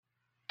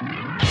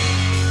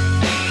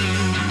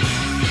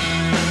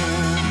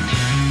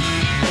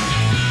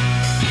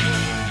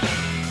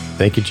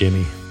Thank you,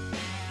 Jimmy.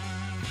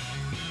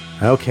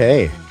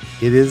 Okay,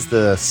 it is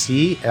the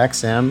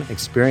CXM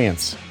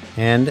experience.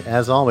 And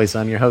as always,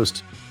 I'm your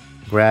host,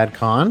 Brad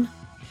Kahn,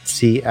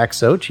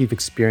 CXO, Chief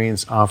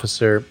Experience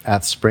Officer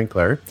at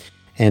Sprinkler.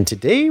 And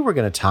today we're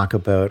going to talk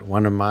about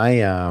one of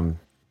my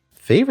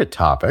favorite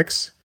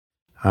topics,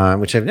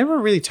 which I've never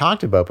really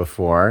talked about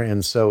before.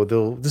 And so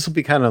this will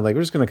be kind of like,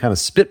 we're just going to kind of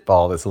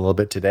spitball this a little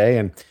bit today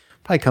and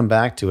probably come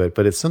back to it.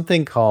 But it's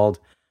something called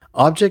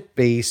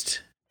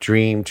object-based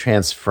dream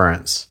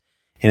transference.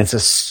 And it's a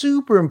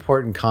super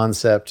important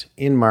concept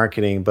in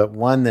marketing, but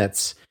one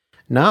that's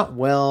not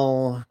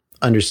well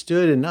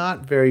understood and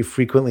not very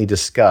frequently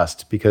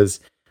discussed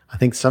because I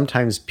think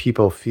sometimes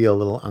people feel a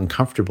little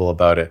uncomfortable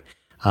about it.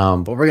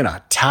 But we're going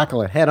to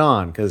tackle it head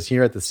on because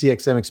here at the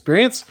CXM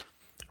Experience,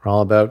 we're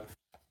all about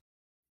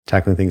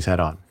tackling things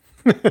head on.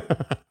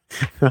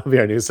 That'll be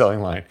our new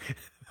selling line.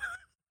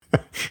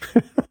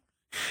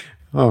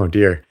 Oh,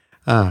 dear.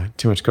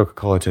 Too much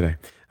Coca-Cola today.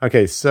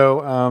 Okay, so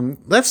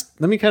let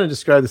me kind of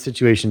describe the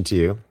situation to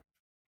you.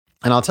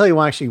 And I'll tell you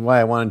why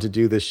I wanted to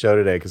do this show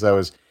today, because I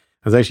was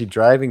actually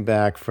driving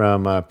back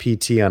from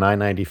PT on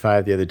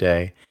I-95 the other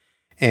day,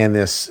 and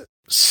this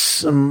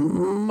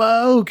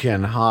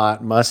smoking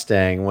hot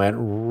Mustang went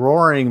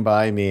roaring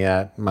by me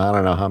at, I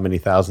don't know how many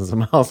thousands of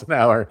miles an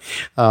hour.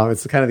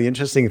 It's kind of the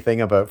interesting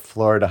thing about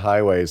Florida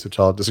highways, which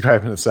I'll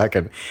describe in a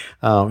second.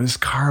 This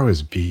car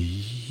was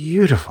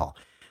beautiful.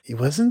 It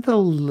wasn't the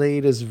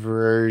latest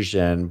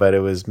version, but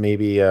it was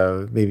maybe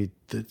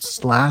the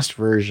last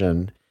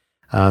version.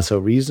 So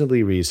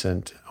reasonably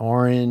recent.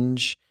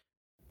 Orange,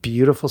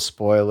 beautiful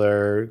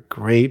spoiler,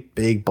 great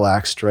big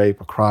black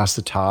stripe across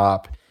the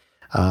top,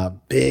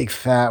 big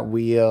fat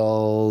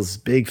wheels,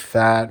 big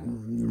fat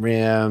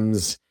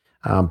rims,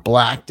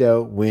 blacked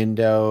out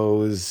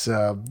windows.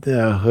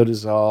 The hood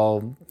is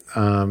all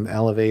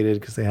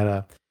elevated because they had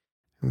a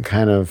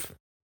kind of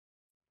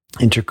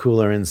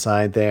intercooler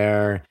inside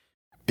there.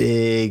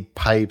 Big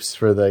pipes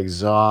for the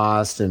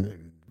exhaust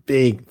and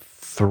big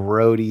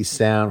throaty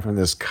sound from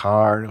this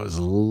car. It was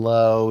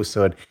low,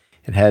 so it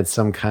had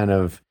some kind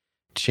of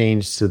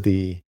change to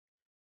the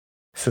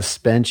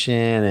suspension,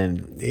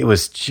 and it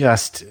was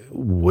just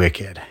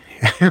wicked.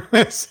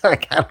 It's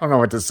like, I don't know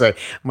what to say.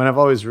 I mean, I've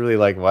always really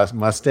liked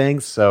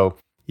Mustangs, so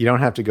you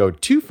don't have to go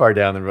too far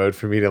down the road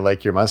for me to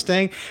like your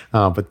Mustang,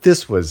 but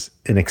this was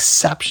an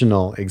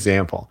exceptional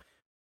example.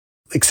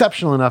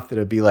 Exceptional enough that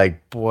it'd be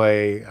like,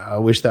 boy, I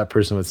wish that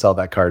person would sell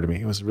that car to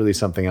me. It was really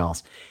something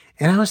else.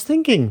 And I was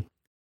thinking,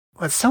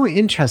 what's so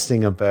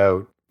interesting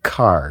about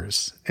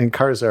cars, and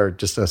cars are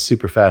just a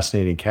super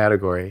fascinating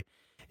category,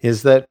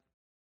 is that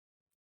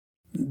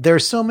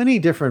there's so many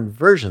different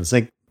versions.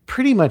 Like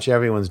pretty much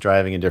everyone's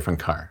driving a different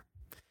car.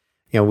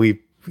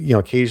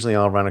 Occasionally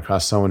I'll run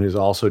across someone who's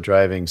also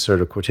driving sort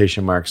of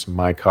quotation marks,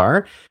 my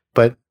car,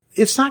 but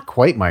it's not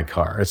quite my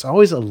car. It's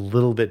always a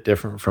little bit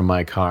different from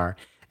my car.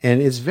 And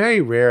it's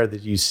very rare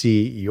that you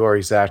see your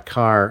exact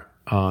car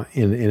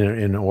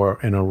in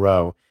a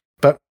row.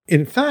 But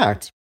in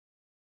fact,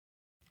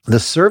 the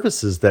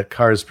services that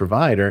cars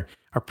provide are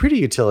pretty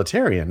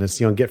utilitarian. It's,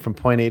 get from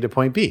point A to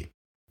point B.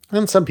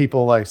 And some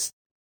people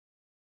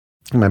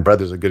my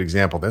brother's a good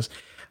example of this.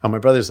 My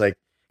brother's like,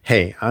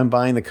 hey, I'm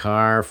buying the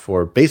car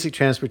for basic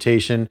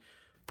transportation,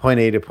 point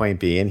A to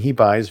point B. And he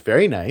buys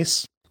very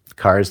nice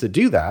cars that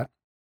do that.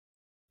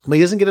 But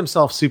he doesn't get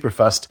himself super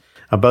fussed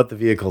about the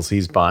vehicles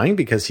he's buying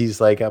because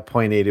he's like a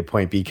point A to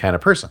point B kind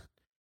of person.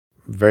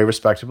 Very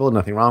respectable,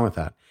 nothing wrong with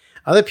that.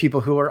 Other people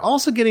who are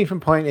also getting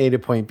from point A to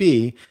point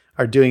B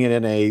are doing it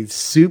in a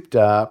souped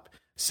up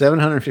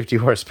 750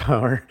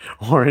 horsepower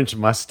orange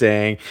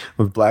Mustang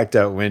with blacked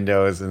out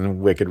windows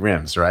and wicked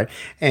rims, right?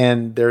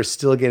 And they're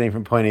still getting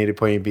from point A to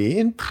point B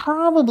in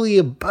probably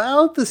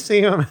about the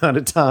same amount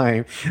of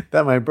time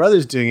that my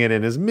brother's doing it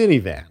in his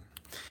minivan.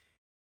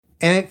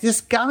 And it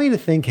just got me to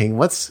thinking,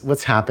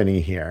 what's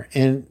happening here?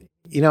 And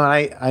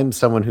I'm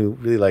someone who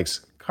really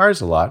likes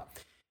cars a lot.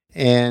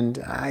 And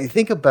I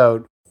think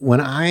about when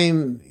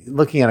I'm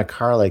looking at a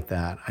car like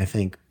that, I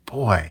think,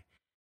 boy,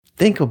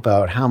 think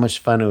about how much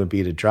fun it would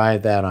be to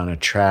drive that on a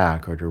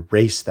track or to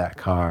race that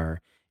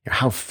car.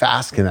 How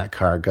fast can that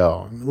car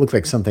go? It looks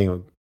like something that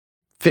would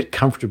fit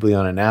comfortably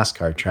on a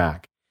NASCAR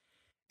track.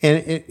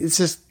 And it's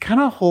this kind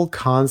of whole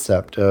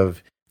concept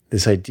of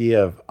this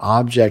idea of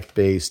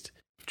object-based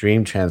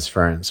dream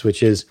transference,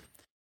 which is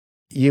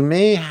you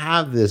may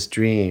have this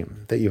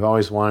dream that you've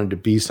always wanted to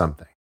be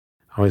something,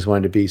 always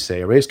wanted to be, say,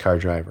 a race car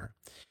driver.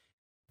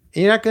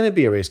 And you're not going to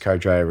be a race car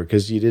driver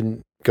because you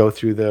didn't go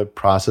through the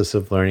process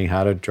of learning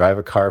how to drive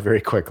a car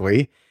very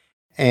quickly,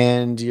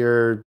 and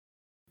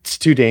it's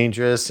too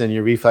dangerous and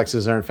your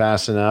reflexes aren't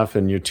fast enough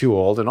and you're too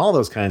old and all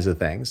those kinds of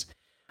things.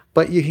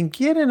 But you can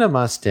get in a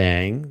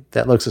Mustang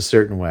that looks a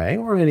certain way,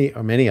 or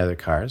many other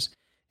cars,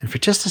 and for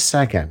just a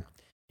second,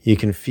 you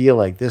can feel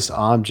like this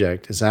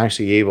object is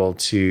actually able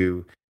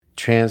to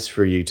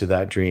transfer you to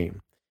that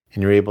dream,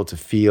 and you're able to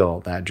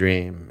feel that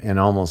dream and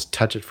almost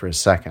touch it for a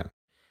second.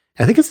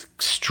 I think it's an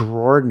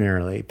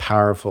extraordinarily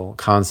powerful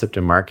concept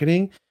in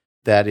marketing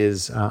that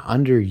is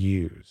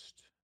underused.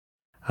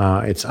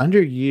 It's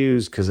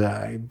underused because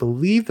I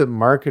believe that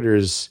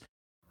marketers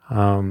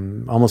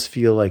almost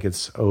feel like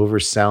it's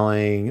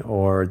overselling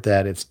or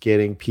that it's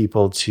getting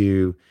people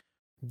to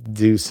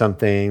do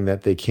something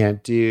that they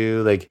can't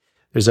do. Like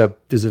there's a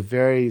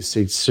very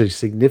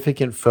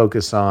significant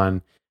focus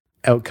on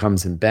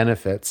outcomes and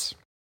benefits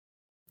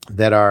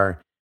that are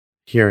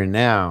here and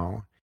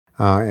now.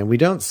 And we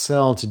don't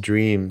sell to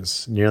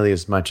dreams nearly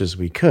as much as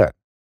we could.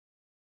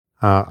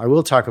 I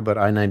will talk about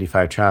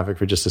I-95 traffic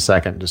for just a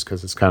second, just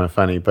because it's kind of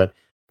funny, but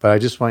I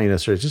just want you to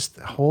sort of just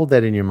hold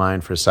that in your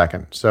mind for a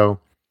second. So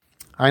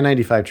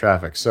I-95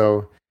 traffic.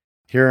 So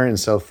here in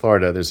South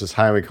Florida, there's this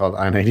highway called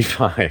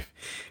I-95.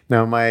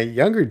 Now, my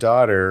younger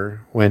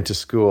daughter went to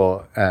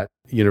school at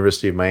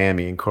University of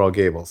Miami in Coral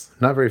Gables,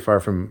 not very far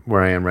from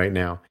where I am right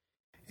now.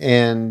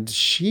 And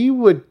she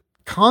would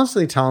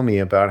constantly tell me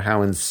about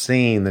how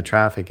insane the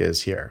traffic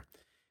is here.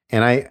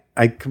 And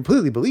I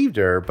completely believed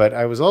her, but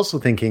I was also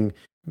thinking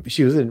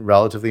she was a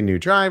relatively new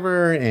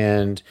driver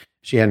and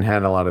she hadn't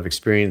had a lot of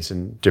experience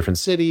in different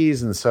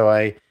cities. And so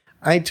I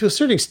to a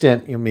certain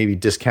extent, maybe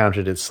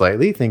discounted it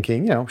slightly,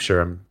 thinking, I'm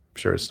sure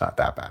it's not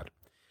that bad.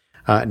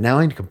 Now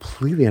I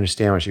completely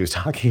understand what she was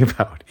talking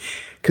about,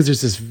 because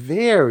there's this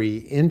very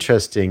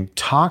interesting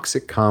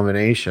toxic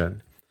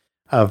combination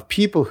of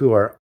people who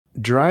are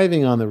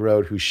driving on the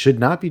road who should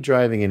not be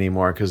driving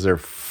anymore because they're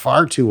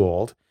far too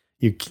old.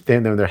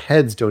 Their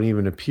heads don't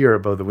even appear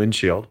above the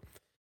windshield.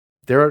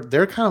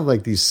 They're kind of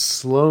like these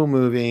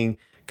slow-moving,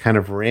 kind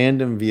of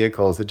random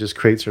vehicles that just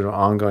create sort of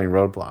ongoing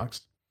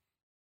roadblocks.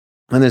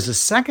 And there's a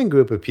second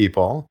group of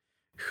people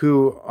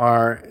who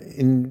are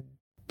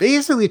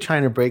basically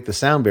trying to break the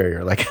sound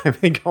barrier. Like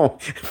they go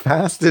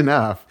fast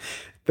enough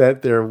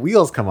that their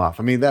wheels come off.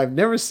 I mean, I've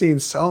never seen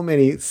so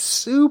many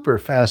super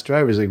fast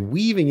drivers like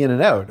weaving in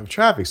and out of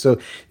traffic. So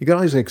you got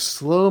all these like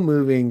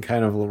slow-moving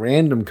kind of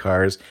random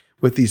cars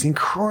with these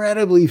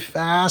incredibly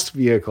fast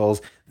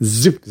vehicles,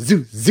 zoop,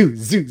 zoop, zoop,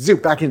 zoop,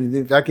 zoop, back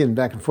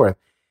and forth.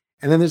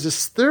 And then there's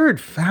this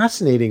third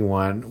fascinating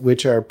one,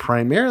 which are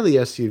primarily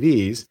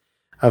SUVs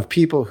of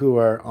people who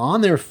are on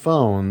their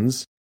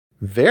phones,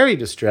 very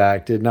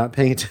distracted, not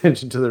paying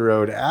attention to the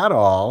road at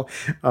all,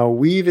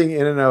 weaving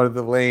in and out of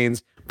the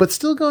lanes, but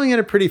still going at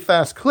a pretty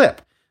fast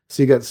clip.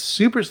 So you got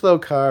super slow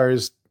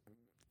cars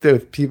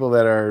with people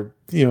that are,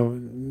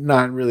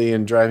 not really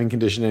in driving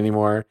condition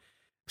anymore.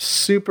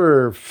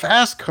 Super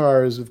fast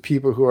cars with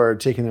people who are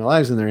taking their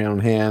lives in their own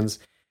hands,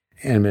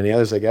 and many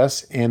others, I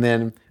guess. And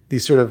then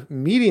these sort of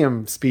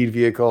medium speed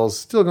vehicles,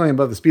 still going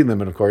above the speed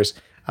limit, of course,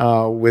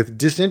 with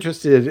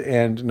disinterested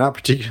and not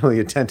particularly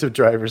attentive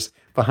drivers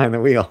behind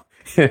the wheel.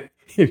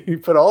 You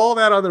put all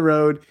that on the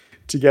road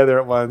together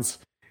at once,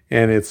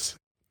 and it's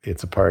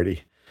a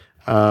party.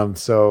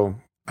 So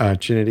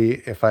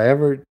Trinity, if I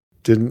ever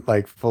didn't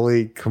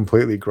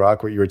completely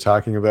grok what you were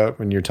talking about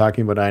when you're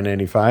talking about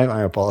I-95,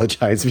 I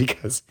apologize,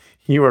 because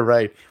you were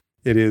right.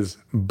 It is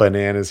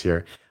bananas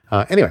here.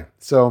 Anyway,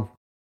 so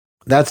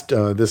that's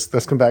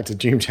let's come back to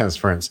dream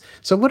transference.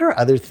 So what are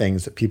other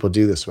things that people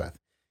do this with?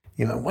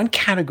 One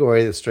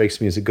category that strikes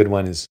me as a good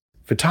one is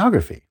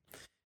photography.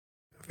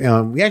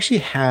 We actually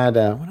had,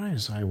 what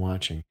was I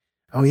watching?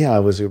 Oh yeah,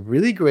 it was a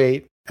really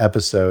great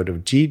episode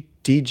of DJ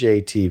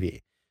TV.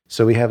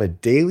 So we have a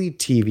daily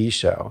TV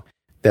show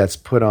that's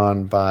put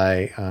on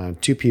by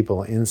two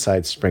people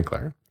inside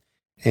Sprinkler,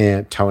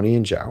 and Tony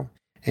and Joe.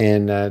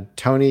 And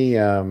Tony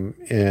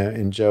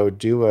and Joe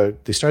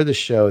they started the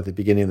show at the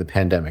beginning of the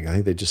pandemic. I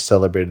think they just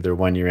celebrated their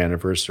 1-year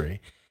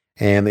anniversary.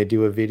 And they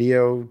do a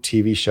video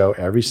TV show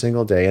every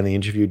single day, and they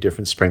interview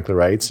different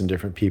Sprinklerites and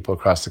different people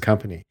across the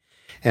company.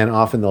 And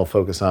often they'll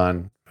focus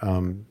on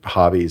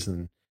hobbies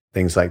and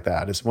things like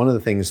that. It's one of the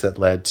things that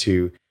led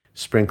to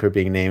Sprinkler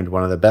being named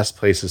one of the best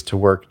places to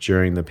work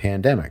during the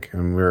pandemic.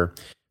 And we're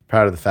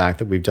proud of the fact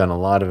that we've done a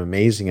lot of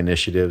amazing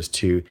initiatives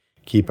to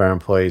keep our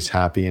employees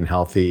happy and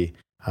healthy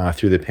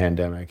through the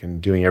pandemic,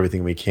 and doing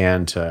everything we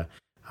can to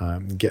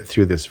get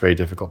through this very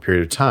difficult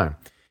period of time.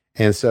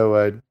 And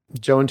so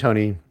Joe and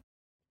Tony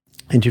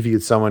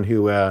interviewed someone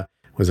who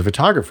was a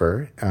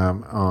photographer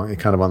kind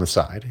of on the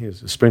side. He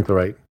was a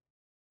Sprinklerite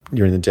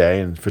during the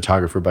day and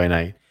photographer by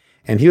night.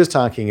 And he was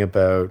talking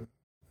about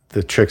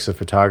the tricks of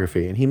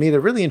photography. And he made a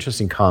really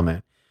interesting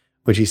comment,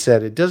 which he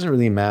said, it doesn't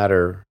really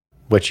matter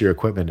what your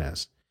equipment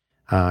is.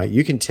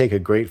 You can take a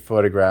great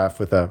photograph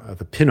with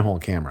a pinhole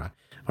camera,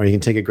 or you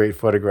can take a great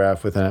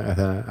photograph with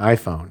an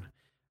iPhone.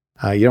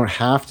 You don't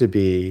have to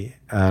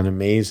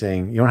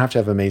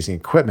have amazing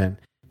equipment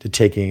to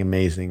taking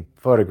amazing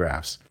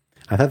photographs.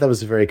 I thought that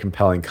was a very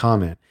compelling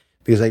comment,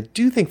 because I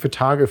do think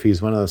photography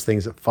is one of those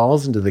things that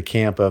falls into the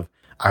camp of,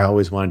 I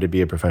always wanted to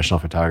be a professional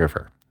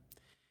photographer.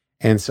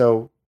 And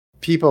so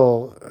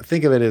people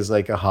think of it as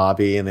like a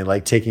hobby, and they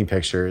like taking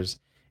pictures,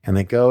 and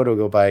they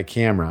go buy a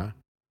camera,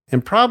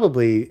 and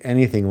probably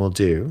anything will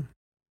do.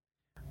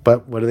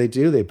 But what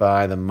do? They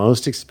buy the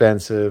most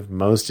expensive,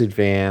 most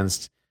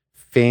advanced,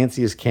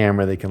 fanciest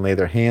camera they can lay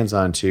their hands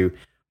onto,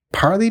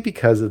 partly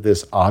because of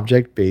this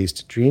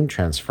object-based dream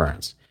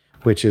transference,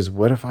 which is,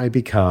 what if I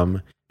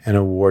become an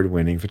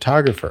award-winning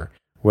photographer?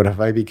 What if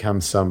I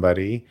become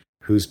somebody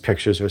whose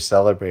pictures are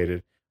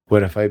celebrated?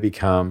 What if I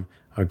become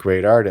a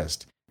great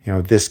artist?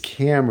 This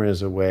camera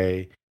is a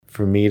way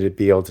for me to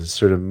be able to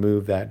sort of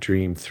move that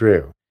dream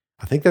through.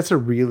 I think that's a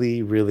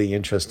really, really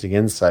interesting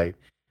insight.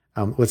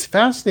 What's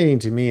fascinating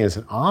to me is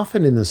that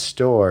often in the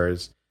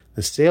stores,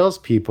 the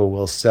salespeople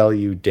will sell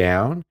you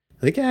down.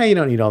 Like, you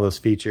don't need all those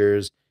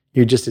features.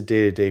 You're just a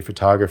day-to-day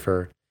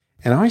photographer.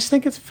 And I always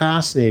think it's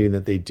fascinating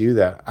that they do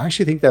that. I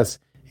actually think that's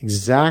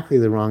exactly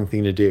the wrong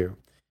thing to do.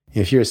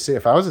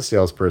 If I was a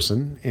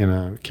salesperson in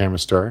a camera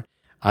store,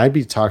 I'd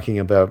be talking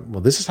about,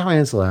 well, this is how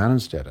Ansel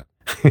Adams did it.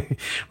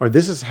 Or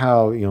this is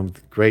how,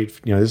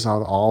 this is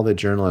how all the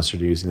journalists are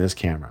using this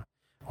camera.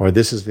 Or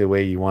this is the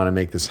way you want to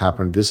make this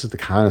happen. This is the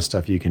kind of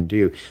stuff you can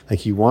do.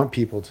 Like, you want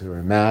people to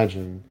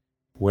imagine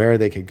where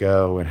they could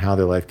go and how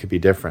their life could be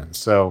different.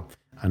 So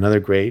another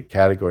great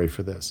category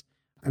for this.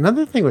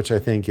 Another thing which I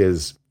think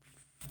this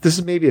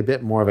is maybe a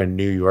bit more of a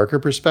New Yorker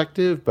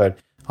perspective, but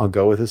I'll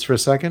go with this for a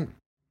second.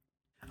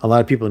 A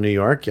lot of people in New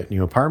York get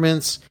new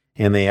apartments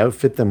and they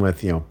outfit them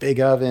with, big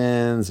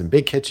ovens and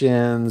big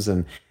kitchens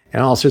and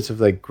all sorts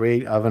of like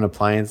great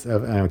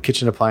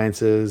kitchen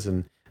appliances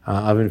and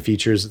oven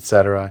features,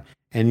 etc.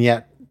 And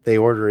yet they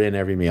order in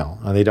every meal.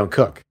 They don't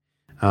cook.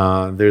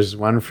 There's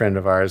one friend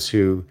of ours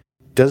who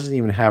doesn't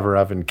even have her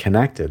oven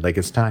connected. Like,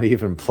 it's not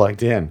even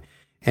plugged in.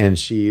 And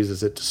she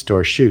uses it to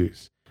store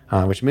shoes,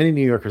 which many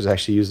New Yorkers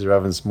actually use their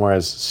ovens more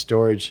as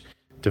storage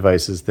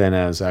devices than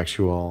as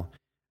actual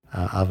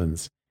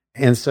ovens.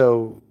 And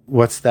so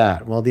what's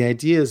that? Well, the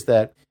idea is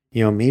that,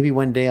 maybe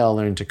one day I'll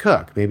learn to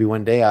cook. Maybe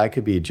one day I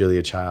could be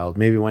Julia Child.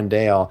 Maybe one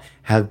day I'll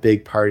have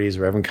big parties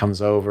where everyone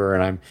comes over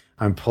and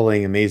I'm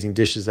pulling amazing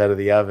dishes out of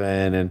the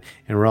oven and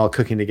we're all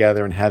cooking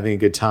together and having a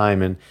good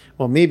time. And,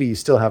 well, maybe you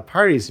still have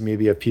parties and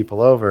maybe you have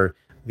people over.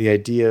 The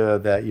idea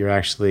that you're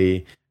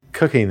actually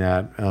cooking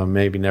that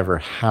maybe never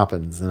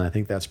happens. And I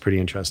think that's pretty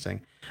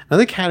interesting.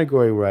 Another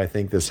category where I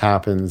think this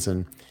happens,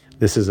 and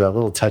this is a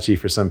little touchy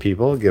for some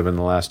people given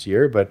the last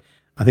year, but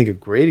I think a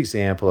great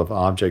example of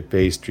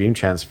object-based dream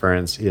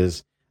transference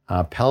is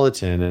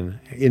Peloton and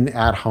in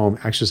at-home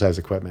exercise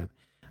equipment,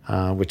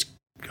 which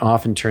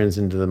often turns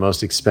into the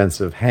most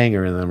expensive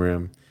hanger in the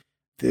room.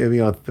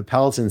 The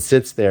Peloton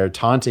sits there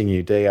taunting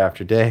you day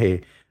after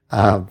day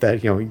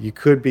that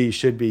you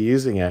should be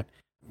using it.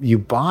 You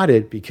bought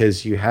it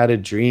because you had a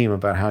dream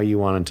about how you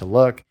wanted to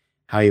look,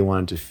 how you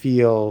wanted to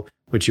feel,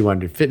 what you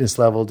wanted your fitness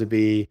level to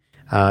be,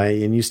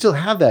 and you still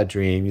have that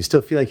dream. You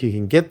still feel like you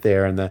can get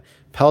there, and the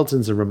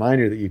Peloton's a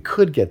reminder that you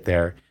could get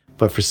there,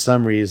 but for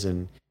some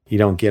reason you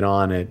don't get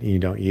on it and you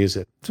don't use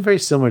it. It's very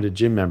similar to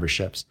gym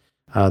memberships.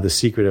 The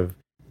secret of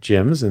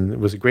gyms, and it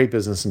was a great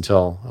business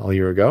until a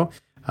year ago,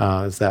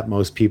 is that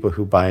most people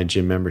who buy a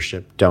gym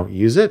membership don't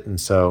use it, and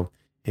so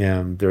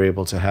they're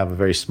able to have a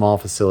very small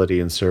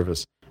facility and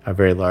service a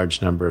very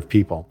large number of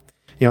people.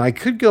 I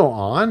could go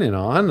on and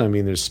on. I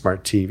mean, there's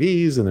smart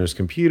TVs and there's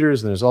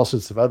computers and there's all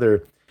sorts of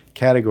other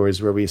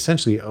categories where we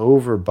essentially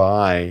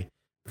overbuy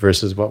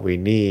versus what we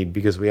need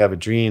because we have a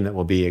dream that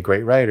we'll be a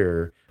great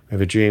writer. We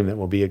have a dream that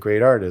we'll be a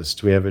great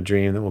artist. We have a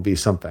dream that will be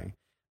something.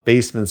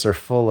 Basements are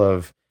full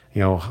of,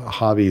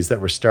 hobbies that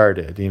were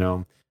started,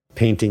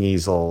 painting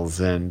easels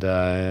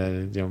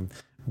and,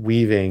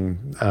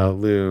 weaving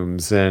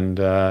looms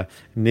and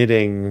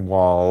knitting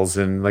walls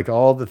and like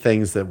all the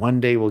things that one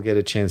day we'll get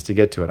a chance to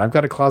get to it. I've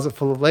got a closet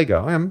full of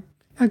Lego.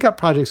 I've got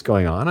projects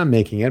going on. I'm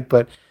making it,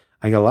 but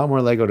I got a lot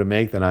more Lego to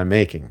make than I'm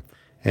making.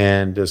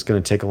 And it's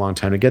going to take a long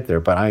time to get there.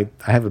 But I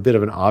have a bit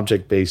of an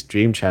object-based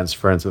dream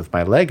transference with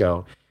my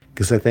Lego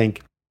because I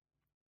think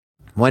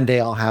one day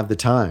I'll have the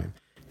time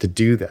to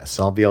do this.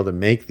 I'll be able to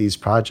make these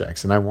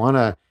projects. And I want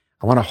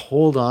to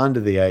hold on to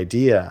the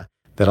idea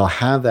that I'll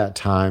have that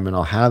time and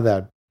I'll have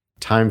that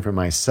time for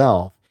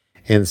myself.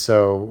 And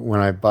so when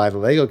I buy the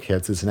Lego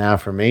kits, it's an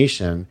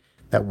affirmation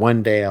that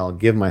one day I'll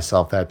give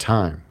myself that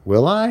time.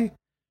 Will I?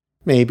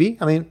 Maybe.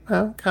 I mean,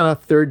 kind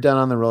of third done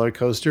on the roller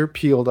coaster,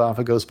 peeled off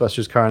a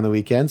Ghostbusters car on the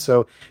weekend.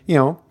 So,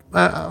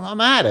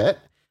 I'm at it.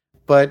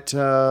 But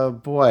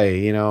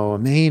boy, I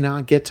may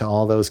not get to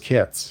all those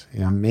kits.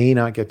 I may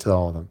not get to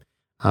all of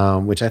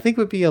them, which I think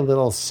would be a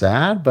little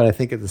sad, but I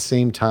think at the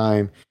same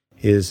time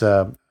is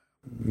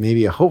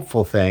maybe a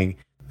hopeful thing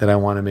that I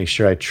want to make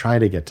sure I try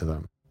to get to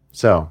them.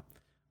 So,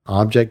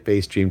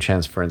 object-based dream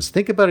transference.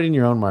 Think about it in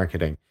your own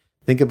marketing.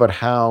 Think about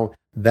how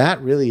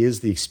that really is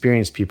the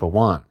experience people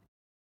want.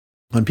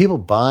 When people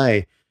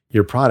buy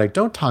your product,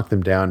 don't talk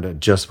them down to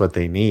just what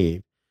they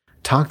need.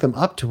 Talk them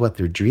up to what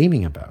they're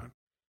dreaming about.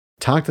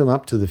 Talk them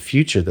up to the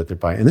future that they're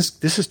buying. And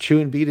this is true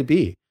in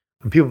B2B.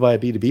 When people buy a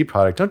B2B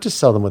product, don't just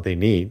sell them what they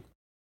need.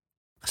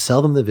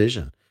 Sell them the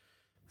vision.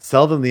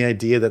 Sell them the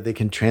idea that they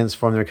can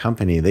transform their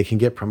company. They can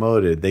get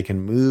promoted. They can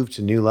move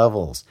to new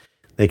levels.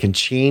 They can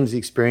change the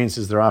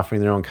experiences they're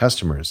offering their own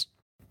customers.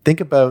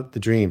 Think about the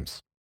dreams.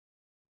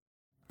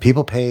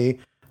 People pay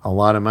a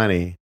lot of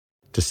money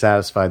to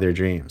satisfy their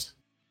dreams.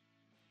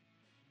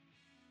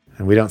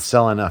 And we don't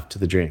sell enough to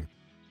the dream.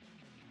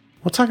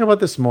 We'll talk about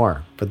this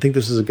more, but I think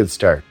this is a good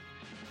start.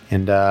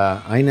 And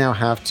I now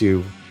have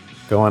to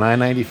go on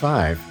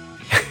I-95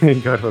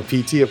 and go to a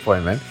PT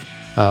appointment,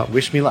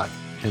 wish me luck.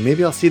 And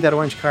maybe I'll see that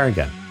orange car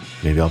again.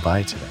 Maybe I'll buy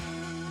it today.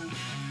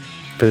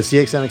 For the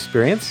CXM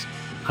Experience,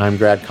 I'm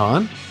Grad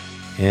Conn,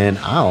 and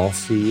I'll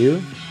see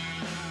you,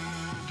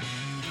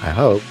 I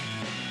hope,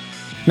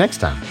 next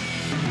time.